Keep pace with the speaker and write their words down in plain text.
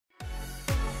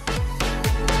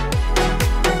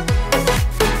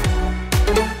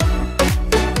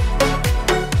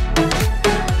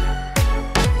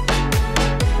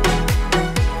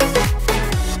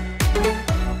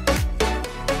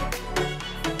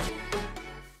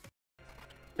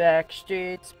Back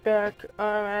streets back,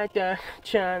 alright,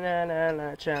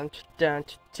 cha-na-na-na,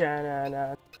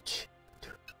 cha-na-na-na.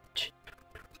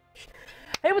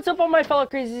 Hey, what's up, all my fellow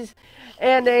crazies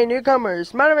and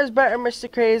newcomers? My name is Better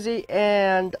Mr. Crazy,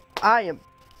 and I am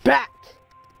back.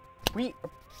 We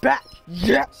are back.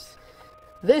 Yes.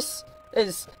 This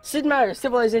is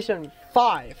Civilization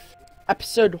V,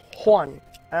 episode 1.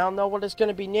 I don't know what it's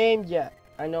gonna be named yet.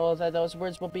 I know that those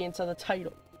words will be inside the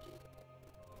title.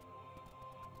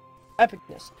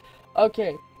 Epicness.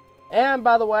 Okay, and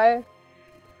by the way,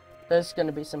 there's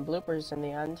gonna be some bloopers in the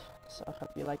end, so I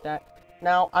hope you like that.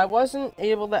 Now, I wasn't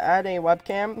able to add a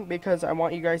webcam because I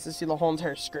want you guys to see the whole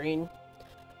entire screen.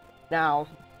 Now,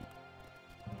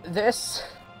 this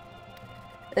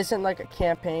isn't like a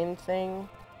campaign thing.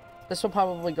 This will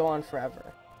probably go on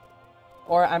forever,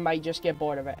 or I might just get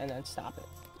bored of it and then stop it.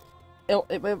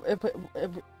 It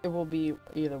will be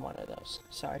either one of those.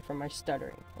 Sorry for my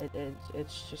stuttering.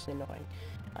 It's just annoying.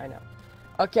 I know.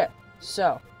 Okay,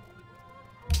 so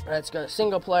let's go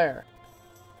single player.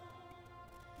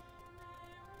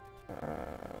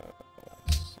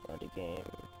 Let's load a game.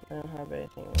 I don't have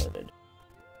anything loaded.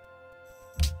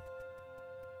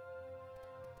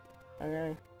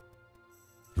 Okay.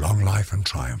 Long life and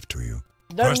triumph to you.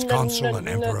 First consul and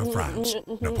emperor of France,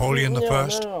 Napoleon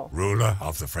I, ruler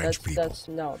of the French people.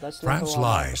 France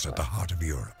lies at the heart of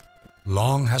Europe.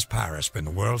 Long has Paris been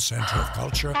the world center of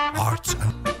culture, arts,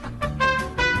 and...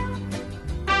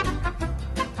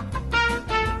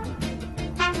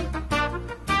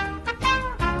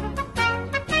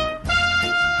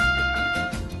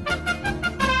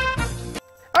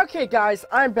 Okay, guys,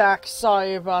 I'm back.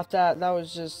 Sorry about that. That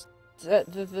was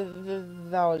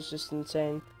just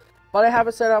insane. But I have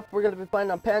it set up. We're going to be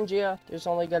playing on Pangea. There's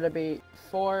only going to be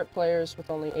 4 players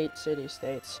with only 8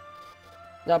 city-states.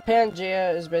 Now,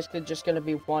 Pangea is basically just going to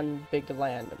be one big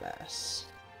landmass.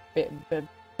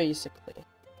 Basically.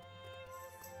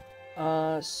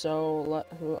 So,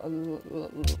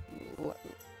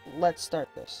 let's start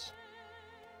this.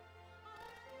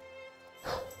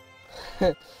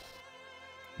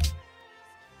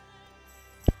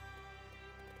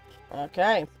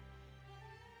 Okay.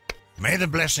 May the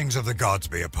blessings of the gods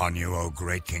be upon you, O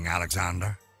great King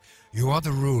Alexander. You are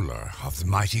the ruler of the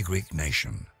mighty Greek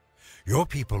nation. Your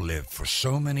people lived for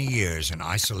so many years in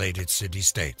isolated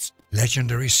city-states,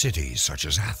 legendary cities such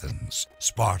as Athens,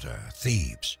 Sparta,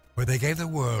 Thebes, where they gave the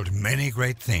world many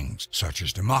great things such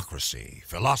as democracy,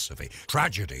 philosophy,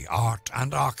 tragedy, art,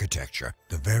 and architecture,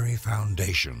 the very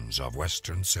foundations of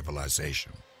Western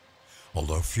civilization.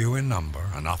 Although few in number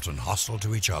and often hostile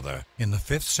to each other, in the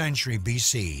 5th century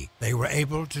BC, they were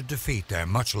able to defeat their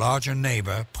much larger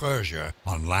neighbor, Persia,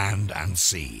 on land and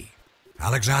sea.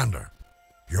 Alexander,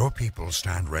 your people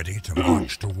stand ready to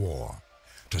march to war,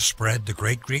 to spread the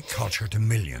great Greek culture to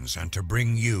millions and to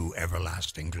bring you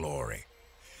everlasting glory.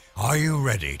 Are you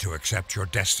ready to accept your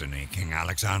destiny, King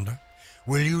Alexander?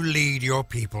 Will you lead your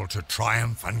people to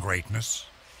triumph and greatness?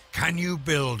 Can you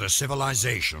build a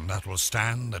civilization that will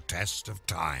stand the test of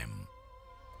time?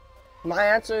 My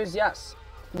answer is yes.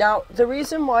 Now, the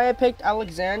reason why I picked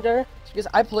Alexander is because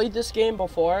I played this game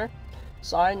before,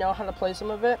 so I know how to play some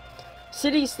of it.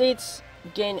 City-states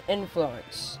gain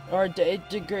influence, or it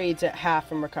degrades at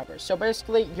half and recovers. So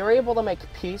basically, you're able to make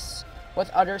peace with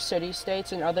other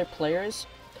city-states and other players,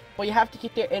 but you have to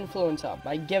keep their influence up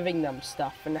by giving them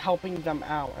stuff and helping them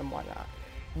out and whatnot.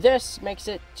 This makes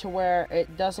it to where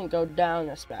it doesn't go down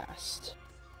as fast.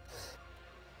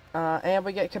 And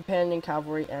we get companion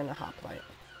cavalry and a hoplite,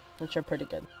 which are pretty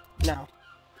good. Now,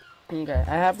 okay,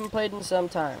 I haven't played in some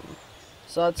time,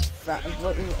 so let's find a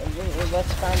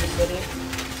city.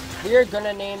 We are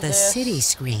gonna name this. The city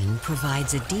screen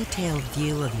provides a detailed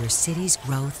view of your city's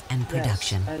growth and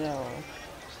production. Yes, I know.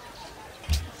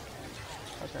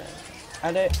 Okay,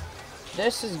 and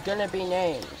this is gonna be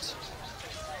named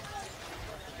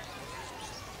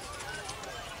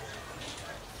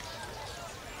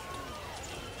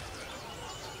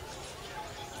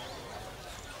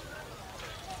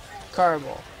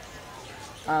Carbol.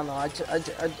 I don't know, I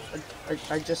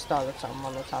just thought of something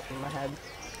on the top of my head.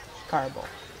 Carbol.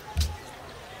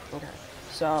 Okay,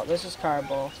 so this is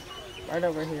Carbol. Right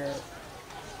over here.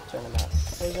 Turn him out.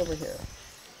 He's over here.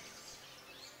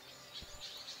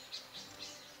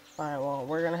 Alright, well,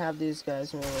 we're gonna have these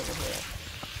guys move over here.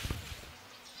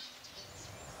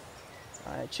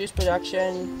 Alright, choose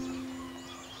production.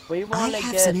 We want to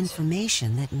get some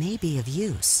information that may be of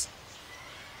use.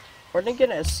 We're gonna get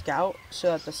a scout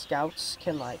so that the scouts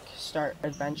can like start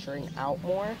adventuring out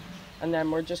more, and then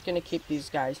we're just gonna keep these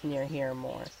guys near here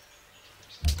more.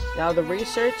 Now the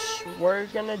research, we're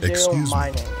gonna do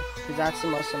mining. because that's the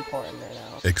most important right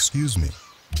now. Excuse me.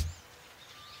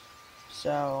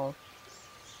 So,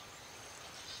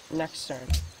 next turn.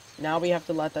 Now we have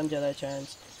to let them do their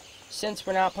turns. Since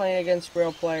we're not playing against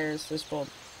real players, that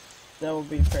will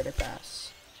be pretty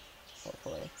fast,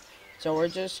 hopefully. So we're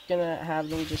just gonna have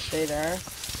them just stay there,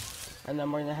 and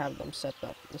then we're gonna have them set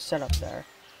up there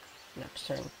next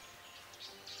turn.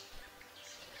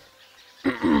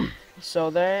 So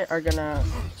they are gonna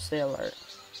stay alert.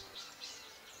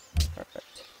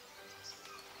 Perfect.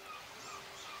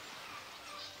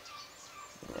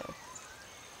 Yeah.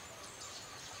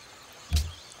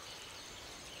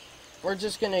 We're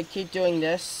just gonna keep doing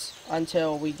this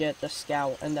until we get the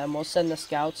scout, and then we'll send the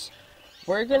scouts.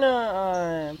 We're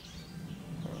gonna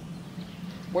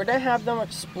have them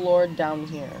explore down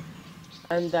here,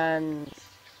 and then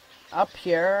up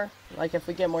here, like if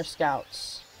we get more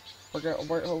scouts, we're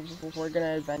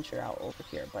gonna adventure out over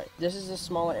here. But this is a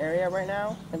smaller area right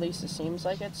now, at least it seems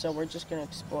like it. So we're just gonna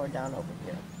explore down over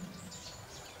here.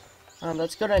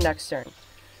 Let's go to next turn.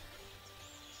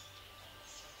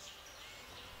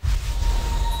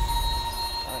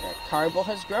 Okay, Carbo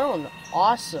has grown.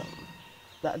 Awesome.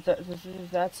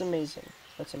 That's amazing.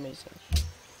 That's amazing.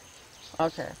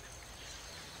 Okay.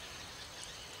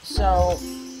 So,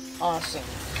 awesome.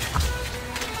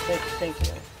 Thank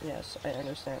you. Yes, I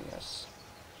understand this.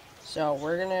 So,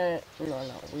 we're gonna...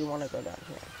 No, we want to go down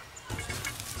here.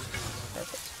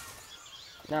 Perfect.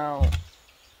 Now,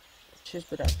 choose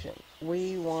production.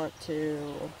 We want to...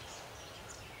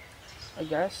 I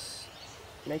guess...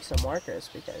 make some workers,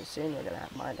 because soon we're gonna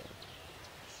have mining.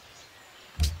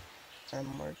 And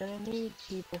we're gonna need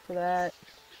people for that.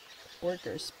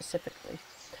 Workers, specifically.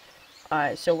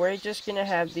 Alright, so we're just gonna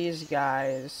have these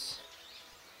guys...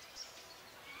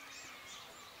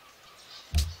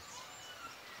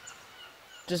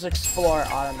 just explore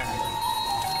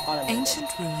automatic. Ancient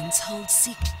ruins hold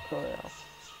secret. Cool.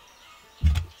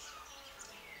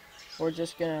 We're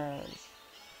just gonna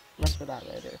mess with that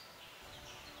later.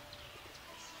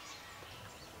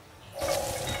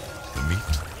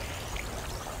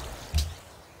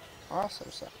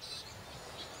 Awesome sauce.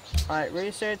 Alright,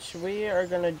 research. We are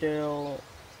gonna do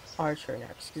archer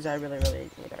next, because I really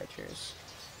need archers.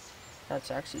 That's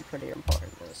actually pretty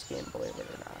important in this game, believe it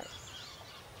or not.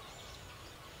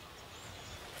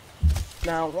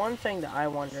 Now, one thing that I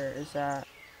wonder is that,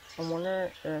 I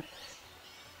wonder if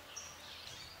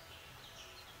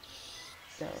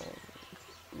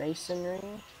masonry.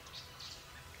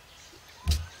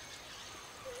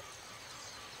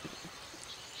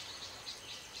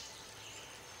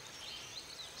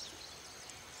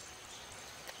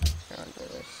 Under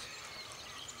this.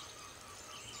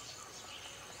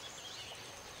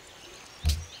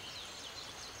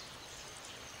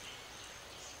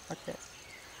 Okay.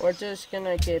 We're just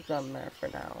gonna keep them there for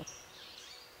now.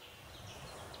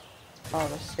 Oh,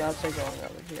 the scouts are going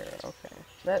over here. Okay.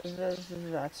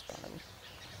 That's fine.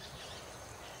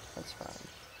 That's fine.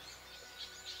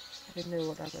 I can do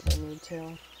whatever they need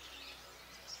to.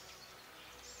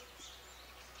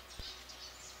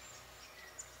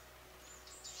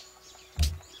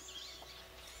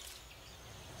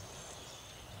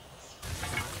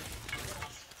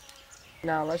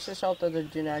 Now, let's just hope that they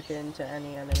do not get into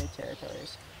any enemy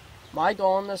territories. My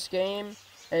goal in this game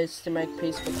is to make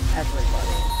peace with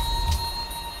everybody.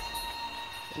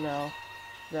 You know,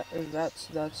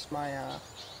 that's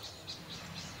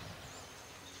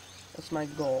my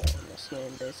goal in this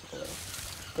game, basically.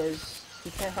 Because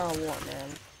you can't have war, man.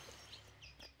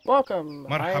 Welcome.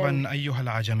 مرحبا أيها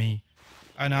العجمي.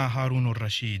 أنا هارون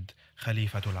الرشيد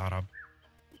خليفة العرب.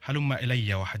 هلم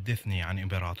إلي وحدثني عن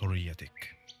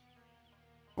إمبراطوريتك.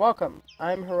 Welcome.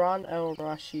 I'm Harun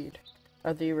al-Rashid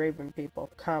of the Arabian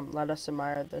people. Come, let us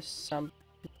admire the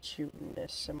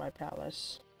sumptuousness of my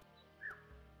palace.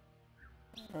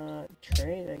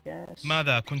 Trade, I guess.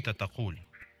 ماذا كنت تقول؟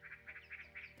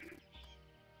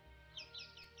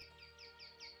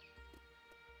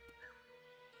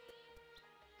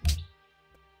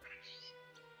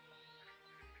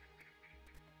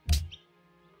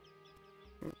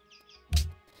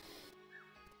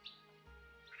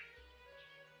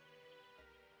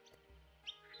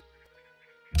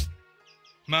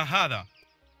 ما هذا؟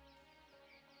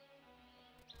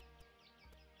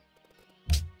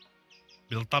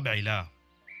 بالطبع لا.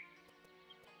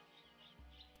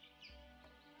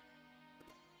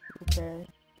 Okay.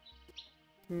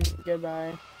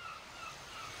 Goodbye.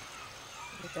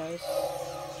 Okay, guys.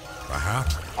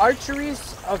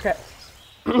 Archery's okay.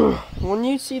 When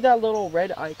you see that little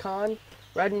red icon,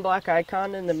 red and black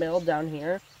icon in the middle down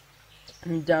here,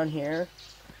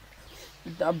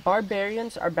 the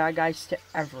barbarians are bad guys to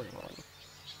everyone.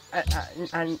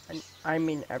 I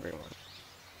mean everyone.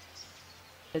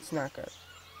 It's not good.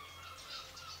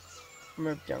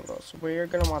 Remove jungles. We're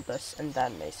gonna want this and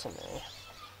then masonry.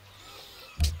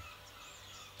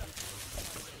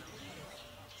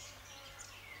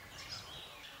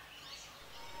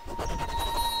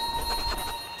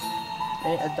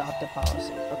 They adopt a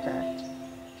policy. Okay.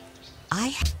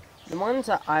 The ones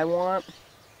that I want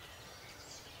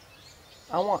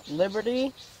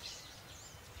liberty.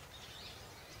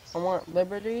 I want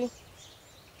liberty,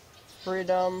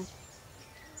 freedom,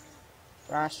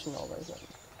 rationalism.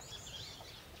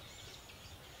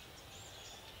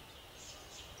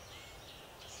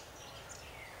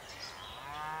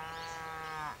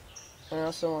 I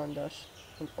also want an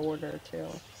order too.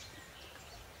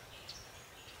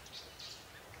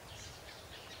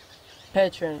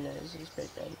 Patronage is pretty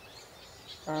good.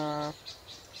 I'm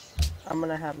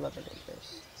gonna have liberty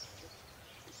first.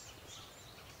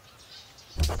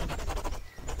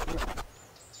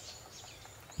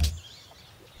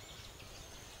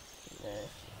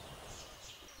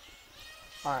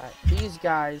 Alright, these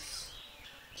guys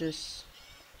just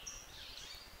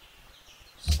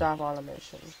stop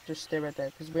automation. Just stay right there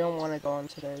because we don't want to go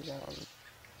into their zone.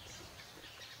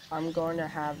 I'm going to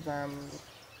have them.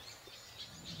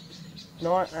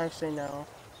 No, actually, no.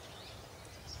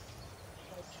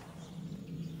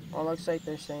 Well, looks like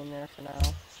they're staying there for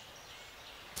now.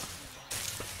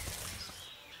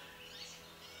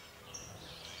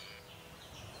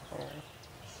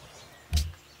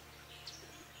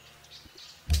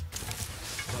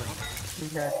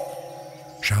 Okay.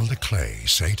 Shall the clay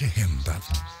say to him that...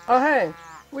 Oh, hey!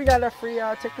 We got a free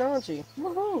technology.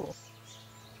 Woohoo!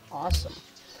 Awesome.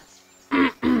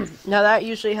 Now that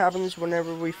usually happens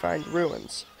whenever we find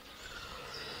ruins.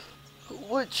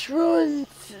 Which ruins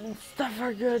and stuff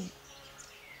are good?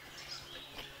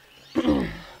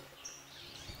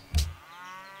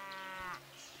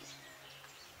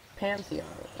 Pantheon.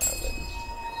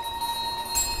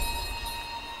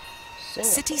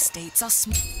 City-states are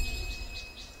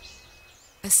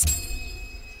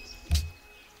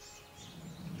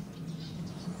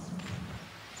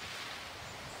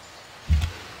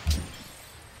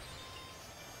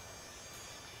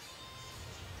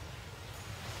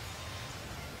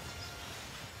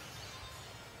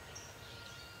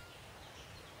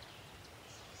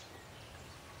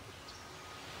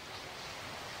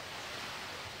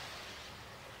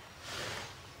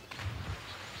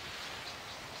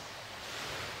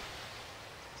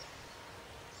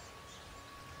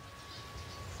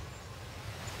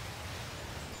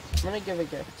I'm gonna give a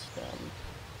gift to them.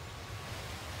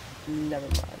 Never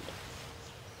mind.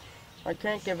 I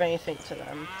can't give anything to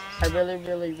them. I really,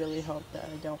 really, really hope that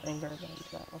I don't anger them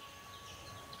though.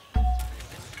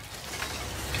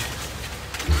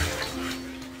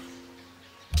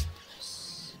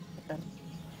 Okay.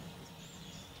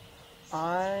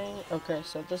 Okay,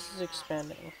 so this is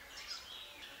expanding.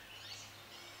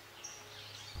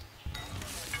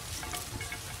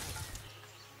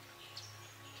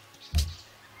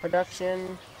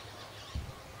 Production.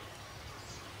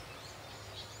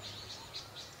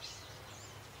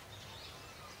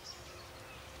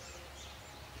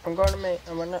 I'm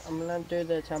gonna do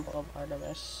the Temple of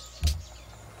Artemis.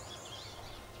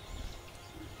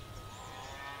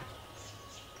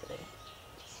 Okay.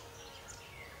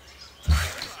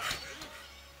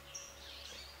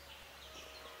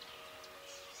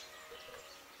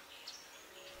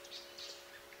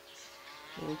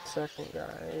 One second,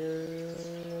 guys.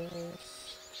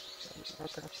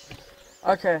 Okay.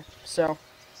 Okay, so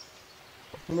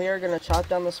we are gonna chop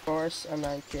down this forest and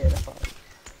then create a farm.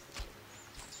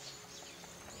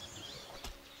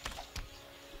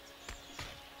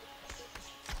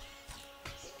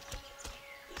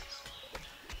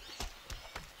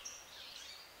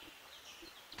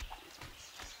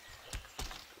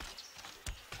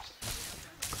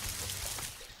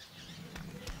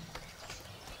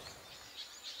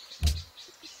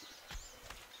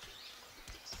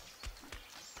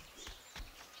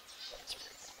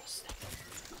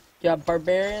 Yeah,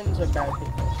 barbarians are bad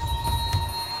people.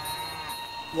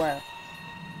 Where?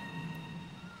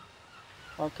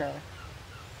 Okay.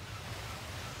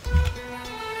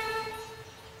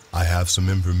 I have some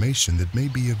information that may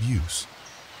be of use.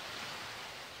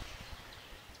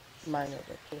 Mine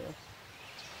over too.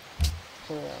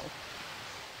 Yeah.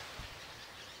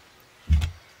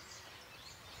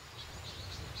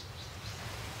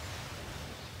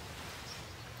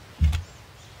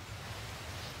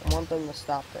 I want them to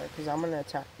stop there because I'm gonna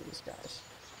attack these guys.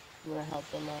 I'm gonna help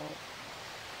them out.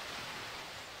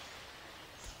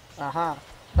 Aha.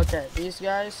 Okay, these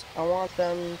guys, I want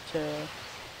them to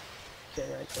Okay,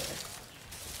 right there.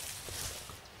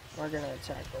 We're gonna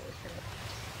attack over here.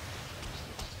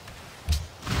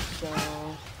 So...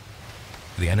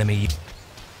 The enemy...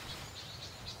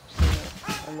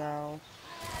 Yeah, and now...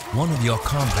 One of your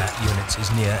combat units is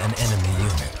near an enemy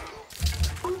unit.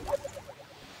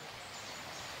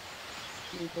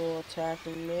 People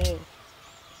attacking me.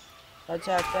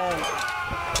 Attack them.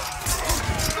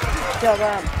 Kill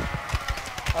them.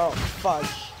 Oh,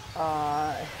 fudge.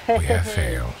 We have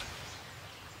failed.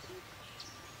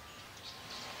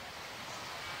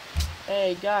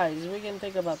 Hey guys, we can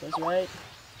think about this, right?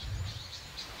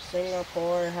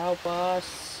 Singapore, help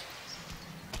us.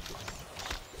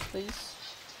 Please.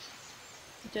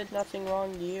 We did nothing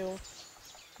wrong to you.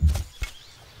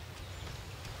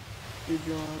 Did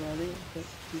you already? Did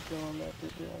you already?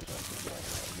 Did you already?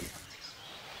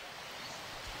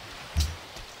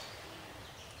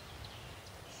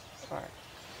 Alright.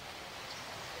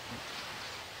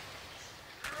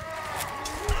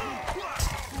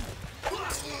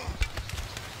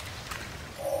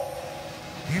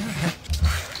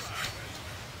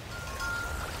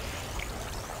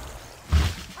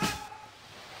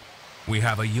 We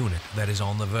have a unit that is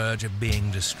on the verge of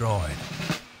being destroyed.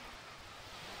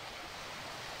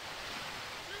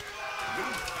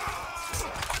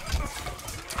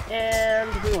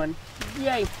 And we won.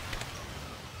 Yay!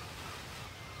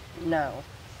 No.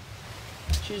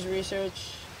 Choose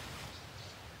research.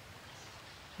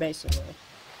 Basically.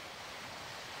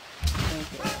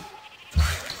 Thank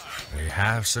you. We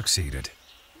have succeeded.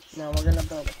 Now we're gonna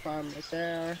build a farm right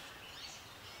there.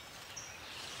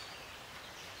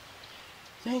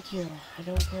 Thank you. I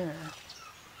don't care.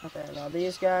 Okay, now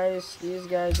these guys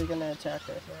are gonna attack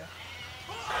right here.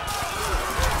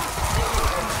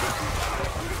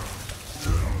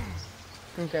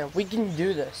 Okay, we can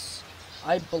do this.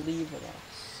 I believe in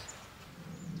us.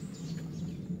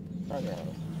 Okay,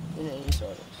 we need these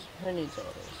orders. Who needs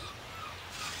orders?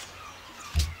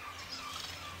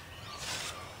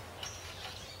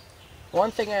 One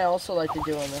thing I also like to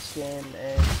do in this game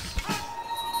is...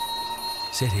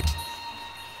 City.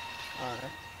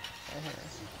 Right here.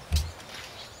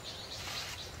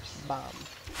 Bomb.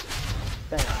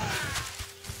 Bam.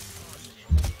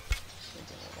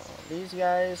 These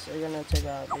guys are gonna take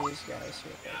out these guys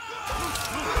here.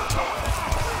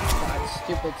 God,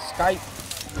 stupid Skype.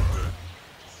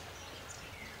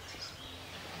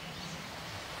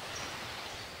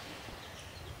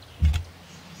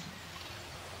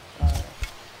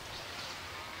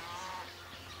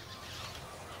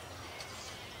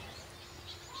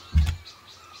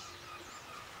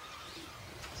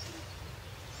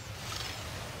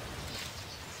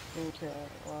 Okay,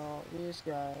 well, these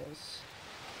guys,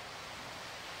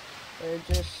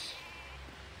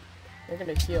 they're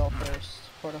gonna heal first,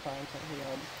 fortify until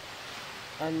healed,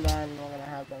 and then we're gonna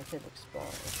have them keep exploring.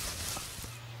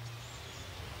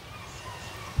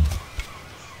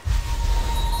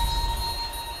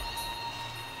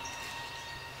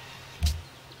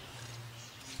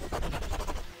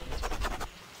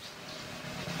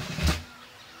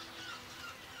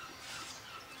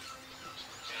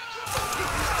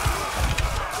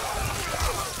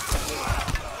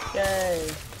 Yay!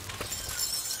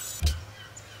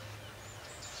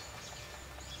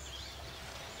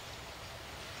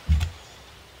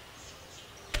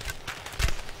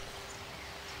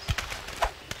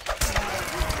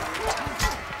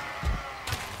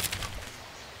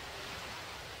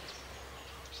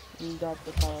 You got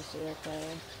the policy,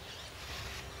 okay.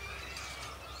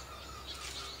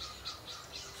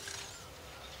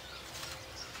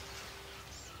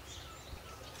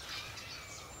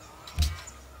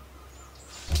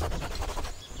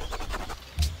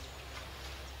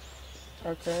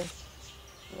 Okay.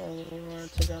 Yeah, we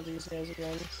want to take out these guys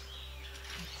again.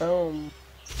 Boom.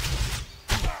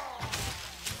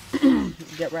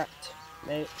 Get wrecked,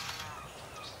 mate.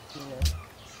 Yeah.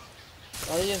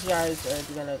 All these guys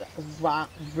are gonna... Wow,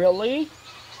 really?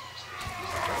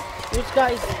 These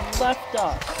guys left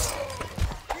us.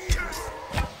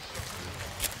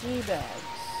 D-bags.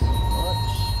 What?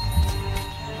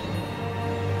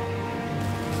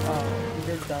 Oh,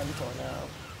 you're done for now.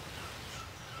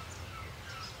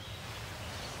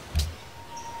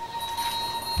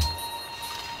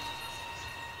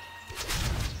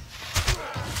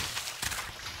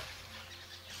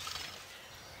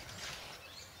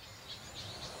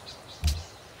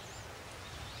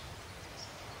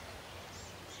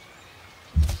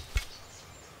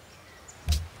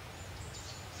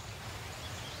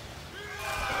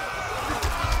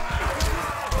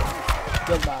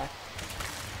 Goodbye.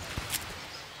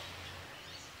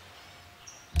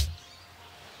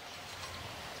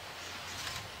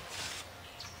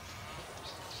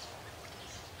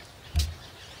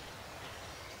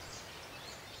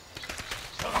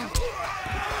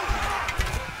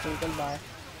 Goodbye.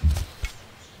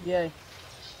 Yay.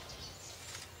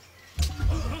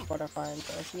 What I find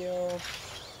a heal.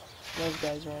 Those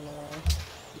guys ran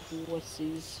away.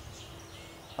 Wussies.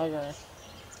 Okay.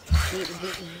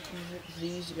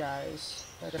 These guys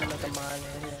are gonna make a mine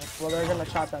right here. Well, they're gonna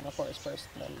chop down the forest first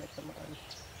and then make the mine.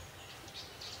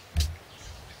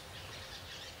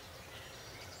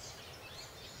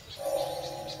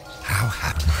 How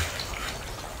happy.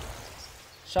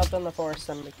 Chop down the forest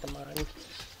and make the mine.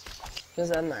 Because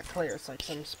then that clears like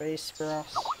some space for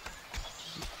us.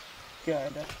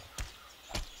 Good.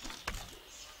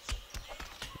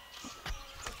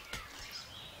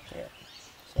 Yeah.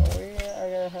 So we are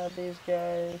gonna have these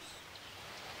guys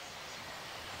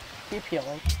keep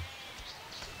healing.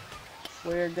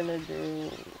 We're gonna do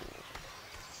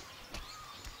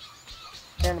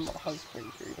animal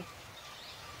husbandry.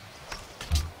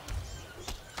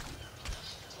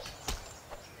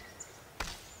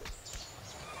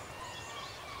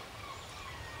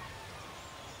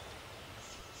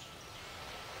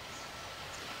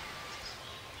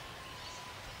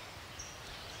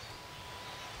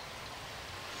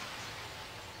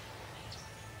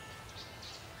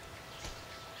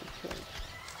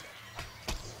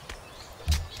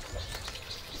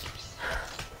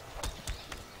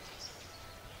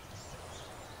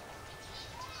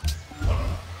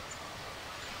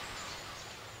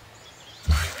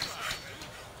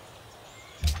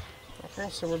 Okay,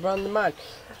 so we're burning the mud.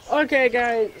 Okay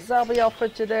guys, that'll be all for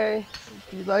today.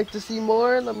 If you'd like to see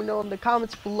more, let me know in the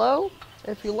comments below.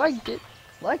 If you liked it,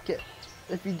 like it.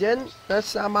 If you didn't,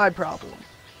 that's not my problem.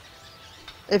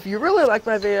 If you really like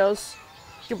my videos,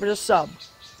 give it a sub.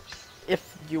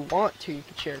 If you want to, you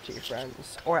can share it to your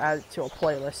friends. Or add it to a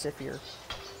playlist if you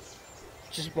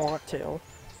just want to.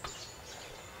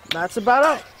 That's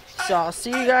about it. So I'll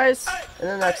see you guys in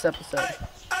the next episode.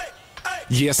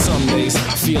 Yeah, some days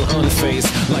I feel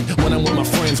unfazed, like when I'm with my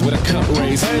friends with a cup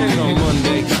raised. On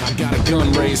Monday, I got a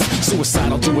gun raised,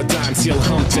 suicidal do or die until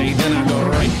hump day. Then I go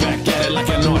right back at it like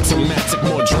an automatic.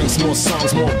 More drinks, more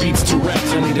songs, more beats to rap.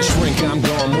 I need a shrink, I'm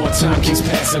gone, more time keeps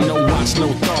passing. No watch,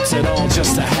 no thoughts at all,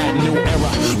 just a hat, new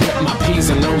era. Rep my P's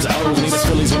and those O's, need the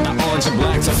Phillies with the orange and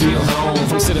black to feel home.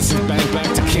 From Citizens Bank back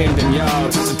to Camden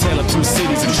Yards, it's a tale of two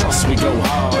cities and trust we go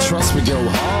hard. Trust we go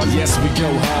hard, yes we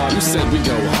go hard. You said we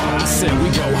go hard, I said we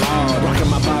go hard. Rockin'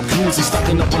 my Bob Cousy,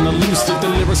 stocking up on the loose. If the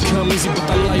lyrics come easy, but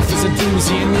the life is a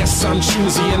doozy. And yes, I'm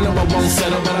choosy, and no, I won't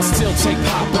settle, but I still take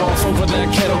pop off over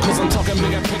that kettle, cause I'm talking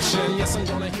bigger picture.